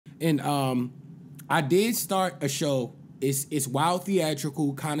And I did start a show. It's wild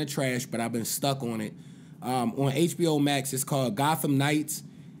theatrical, kind of trash, but I've been stuck on it. On HBO Max, it's called Gotham Knights.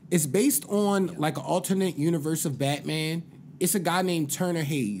 It's based on like an alternate universe of Batman. It's a guy named Turner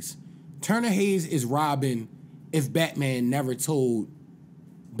Hayes. Turner Hayes is Robin if Batman never told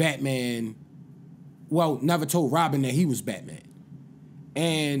Robin that he was Batman.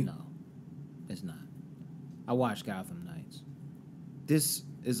 And no, it's not. I watched Gotham Knights. This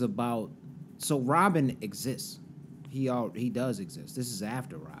is about, so Robin exists. He does exist. This is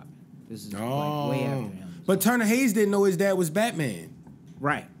after Robin. This is like way after him. But Turner Hayes didn't know his dad was Batman.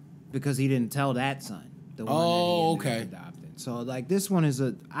 Right. Because he didn't tell that son. The one that he ended up adopting. So like this one is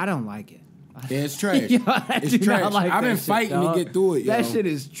I don't like it. Yeah, it's trash. Yo, it's trash. like I've been fighting to get through it, yo. That shit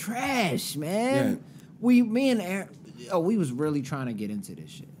is trash, man. Yeah. Me and Aaron, we was really trying to get into this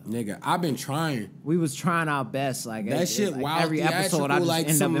shit. Nigga, I've been trying. We was trying our best. Like that shit, like wild. Every episode, I just like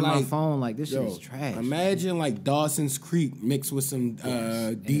end up in my phone. Like this shit is trash. Imagine like Dawson's Creek mixed with some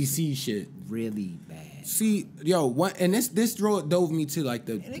DC shit. Really bad. See, and this dove me to like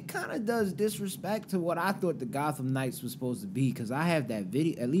and it kind of does disrespect to what I thought the Gotham Knights was supposed to be, because I have that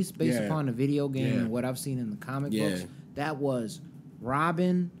video, at least based upon the video game and what I've seen in the comic books. That was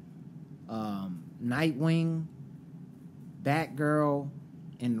Robin, Nightwing, Batgirl,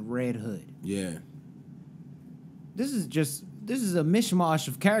 and Red Hood. Yeah. This is a mishmash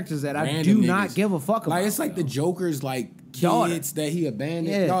of characters that I do not give a fuck about. Like it's like the Joker's like kids that he abandoned.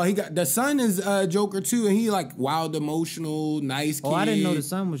 Yeah. No, he got the son is Joker too, and he like wild, emotional, nice kid. Oh, I didn't know the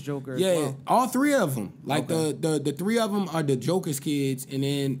son was Joker. Yeah, as well. all three of them. Like the three of them are the Joker's kids, and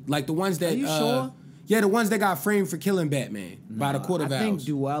then like the ones that. Are you sure? Yeah, the ones that got framed for killing Batman by the Court of Owls. I think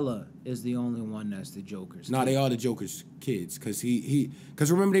Duella is the only one that's the Joker's. No, they are the Joker's kids, because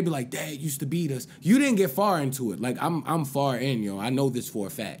because remember they be like, Dad used to beat us. You didn't get far into it. Like I'm far in, yo. I know this for a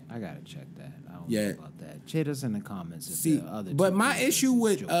fact. I gotta check that. I don't know about that. Chat us in the comments. See, but my issue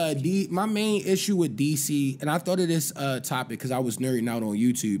with my main issue with DC, and I thought of this topic because I was nerding out on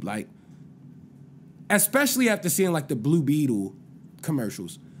YouTube, like, especially after seeing like the Blue Beetle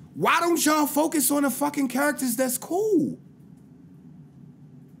commercials. Why don't y'all focus on the fucking characters that's cool?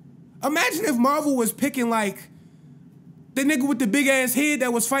 Imagine if Marvel was picking like the nigga with the big ass head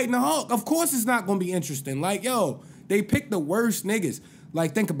that was fighting the Hulk. Of course it's not gonna be interesting. Like, yo, they picked the worst niggas.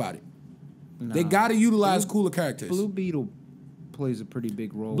 Like, think about it. Nah, they gotta utilize cooler characters. Blue Beetle plays a pretty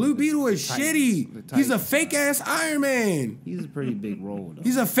big role. Blue Beetle is shitty. He's a fake ass Iron Man. He's a pretty big role though.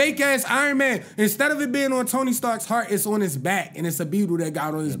 He's a fake ass Iron Man. Instead of it being on Tony Stark's heart, it's on his back, and it's a beetle that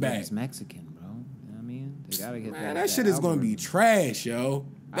got on his back. It's Mexican, bro. You know what I mean? They gotta get that shit is gonna be trash, yo.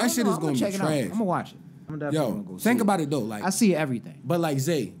 That shit is gonna be trash. I'm gonna watch it. I'm definitely gonna go see think it. about it though. Like, I see everything. But like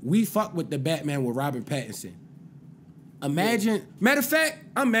Zay, we fuck with the Batman with Robert Pattinson. Imagine, matter of fact,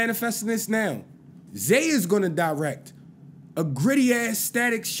 I'm manifesting this now. Zay is gonna direct a gritty ass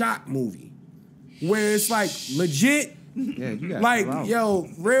Static Shock movie where it's like legit. Yeah, you got like, yo,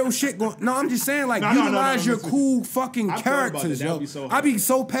 real shit going. No, I'm just saying, like, utilize your cool fucking characters, yo. I be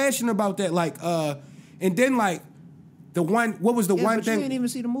so passionate about that. Like, and then like the one, what was the one but thing? You didn't even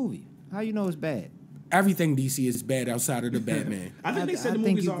see the movie. How you know it's bad? Everything DC is bad outside of the Batman. I think they said the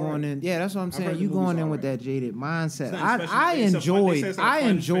movie's all right. Yeah, that's what I'm saying. You going in with that jaded mindset. I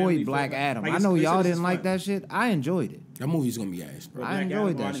enjoyed Black Adam. I know y'all didn't like that shit. I enjoyed it. That movie's gonna be ass, bro. I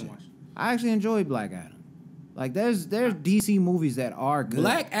enjoyed that shit. I actually enjoyed Black Adam. Like there's DC movies that are good.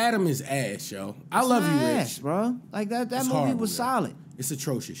 Black Adam is ass, yo. I love you, Rich, bro. Like that movie was solid. It's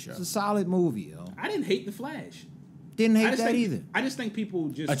atrocious, yo. It's a solid movie, yo. I didn't hate The Flash. Didn't hate that either. I just think people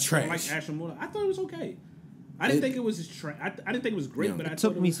just don't like Ashton Moore. I thought it was okay. I didn't think it was I didn't think it was great, but it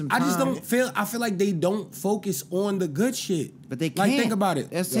took me some time. I feel like they don't focus on the good shit. But they can't. Like, think about it.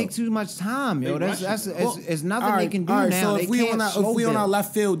 It takes too much time, yo. It's nothing they can do now. So if we on our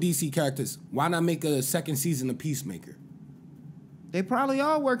left field DC characters, why not make a second season of Peacemaker? They probably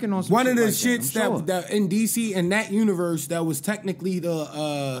are working on some one of the like shits that in DC in that universe that was technically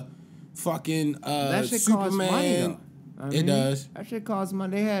the fucking that shit Superman. Costs money, though. It does. That shit costs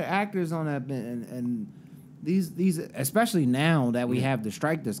money. They had actors on that, and these especially now that we have the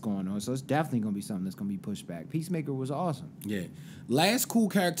strike that's going on, so it's definitely gonna be something that's gonna be pushed back. Peacemaker was awesome. Yeah. Last cool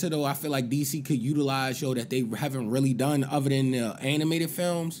character though, I feel like DC could utilize, yo, that they haven't really done other than the animated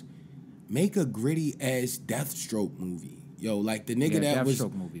films. Make a gritty ass Deathstroke movie. Yo, like the nigga that was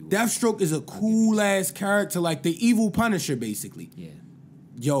Deathstroke is a cool ass character, like the evil Punisher, basically. Yeah.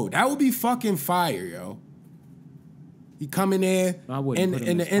 Yo, that would be fucking fire, yo. He come in there and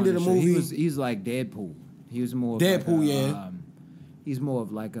in the end of the movie, he's like Deadpool. He was more of he's more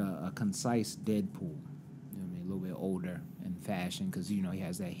of like a concise Deadpool. You know what I mean? A little bit older and fashion because he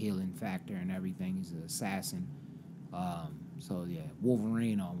has that healing factor and everything. He's an assassin. So yeah,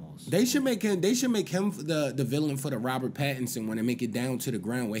 Wolverine almost. They should make him the villain for the Robert Pattinson one and make it down to the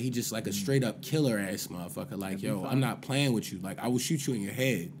ground where he just like a straight up killer ass motherfucker. Like, yo, I'm not playing with you. Like, I will shoot you in your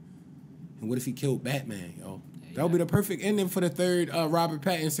head. And what if he killed Batman, yo? That would be the perfect ending for the third Robert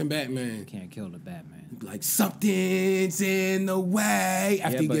Pattinson Batman. You can't kill the Batman. Like, something's in the way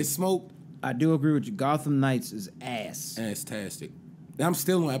after he gets smoked. I do agree with you. Gotham Knights is ass. Ass-tastic. I'm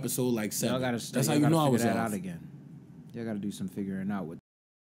still on episode like 7. That's how you know I was that off. out again. Y'all got to do some figuring out with